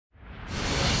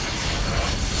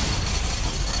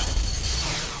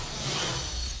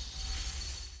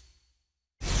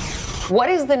What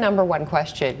is the #1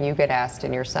 question you get asked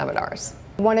in your seminars?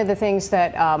 One of the things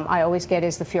that I always get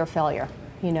is the fear of failure.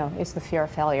 Is the fear of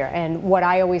failure. And what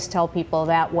I always tell people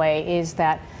that way is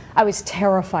that I was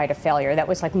terrified of failure. That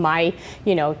was like my,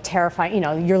 terrifying,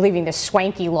 you're leaving this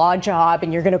swanky law job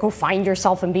and you're going to go find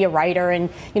yourself and be a writer. And,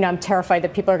 I'm terrified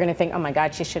that people are going to think, oh my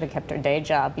God, she should have kept her day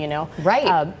job,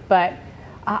 Right. But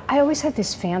I always had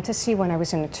this fantasy when I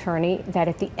was an attorney that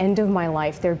at the end of my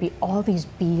life there'd be all these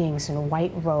beings in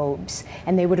white robes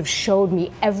and they would have showed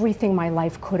me everything my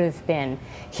life could have been.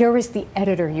 Here was the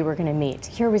editor you were going to meet.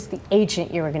 Here was the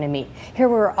agent you were going to meet. Here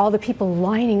were all the people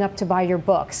lining up to buy your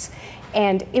books.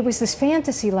 And it was this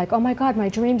fantasy like, oh my God, my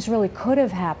dreams really could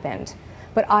have happened.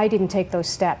 But I didn't take those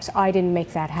steps. I didn't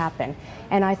make that happen.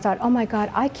 And I thought, oh my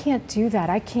God, I can't do that.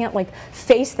 I can't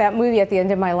face that movie at the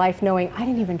end of my life knowing I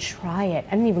didn't even try it.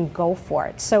 I didn't even go for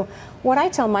it. So what I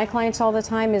tell my clients all the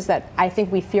time is that I think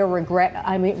we fear regret.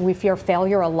 We fear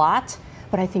failure a lot,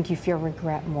 but I think you fear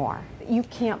regret more. You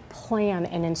can't plan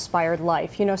an inspired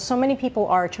life. So many people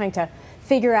are trying to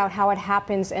figure out how it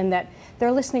happens and that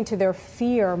they're listening to their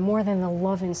fear more than the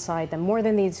love inside them, more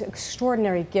than these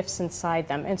extraordinary gifts inside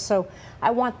them. And so I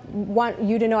want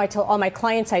you to know, I tell all my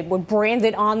clients, I would brand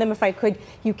it on them if I could,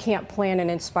 you can't plan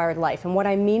an inspired life. And what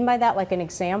I mean by that, like an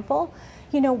example,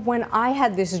 when I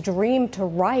had this dream to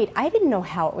write, I didn't know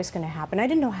how it was going to happen. I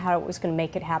didn't know how it was going to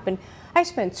make it happen. I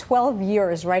spent 12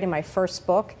 years writing my first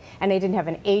book, and I didn't have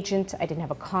an agent, I didn't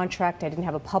have a contract, I didn't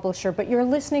have a publisher, but you're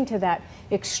listening to that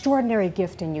extraordinary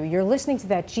gift in you. You're listening to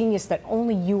that genius that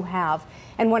only you have.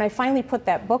 And when I finally put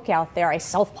that book out there, I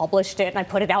self-published it and I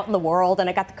put it out in the world and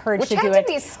I got the courage to do it. Which had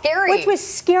to be scary. Which was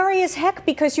scary as heck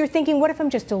because you're thinking, what if I'm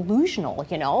just delusional,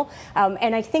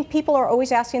 And I think people are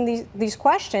always asking these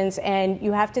questions and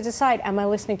you have to decide, am I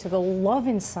listening to the love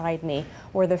inside me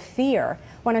or the fear?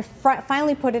 When I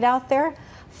finally put it out there,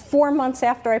 4 months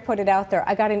after I put it out there,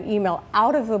 I got an email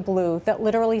out of the blue that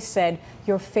literally said,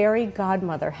 your fairy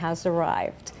godmother has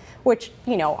arrived. Which,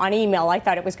 on email, I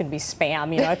thought it was going to be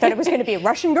spam. I thought it was going to be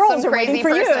Russian girls are waiting for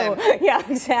you. Yeah,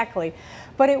 exactly.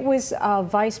 But it was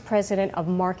Vice President of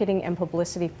Marketing and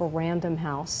Publicity for Random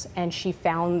House. And she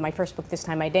found my first book, This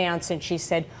Time I Dance, and she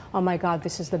said, oh my God,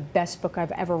 this is the best book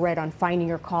I've ever read on finding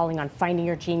your calling, on finding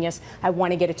your genius. I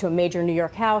want to get it to a major New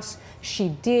York house. She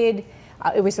did.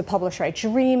 It was the publisher I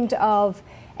dreamed of.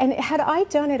 And had I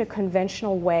done it a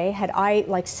conventional way, had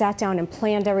I sat down and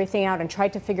planned everything out and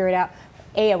tried to figure it out,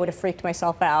 I would have freaked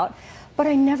myself out, but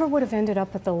I never would have ended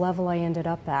up at the level I ended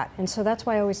up at. And so that's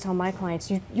why I always tell my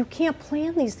clients, you can't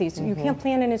plan these things. You can't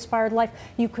plan an inspired life.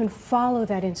 You can follow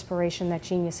that inspiration, that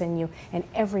genius in you, and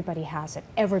everybody has it.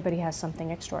 Everybody has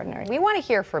something extraordinary. We want to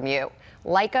hear from you.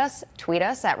 Like us, tweet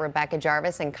us at Rebecca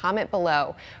Jarvis, and comment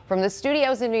below. From the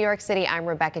studios in New York City, I'm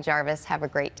Rebecca Jarvis. Have a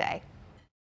great day.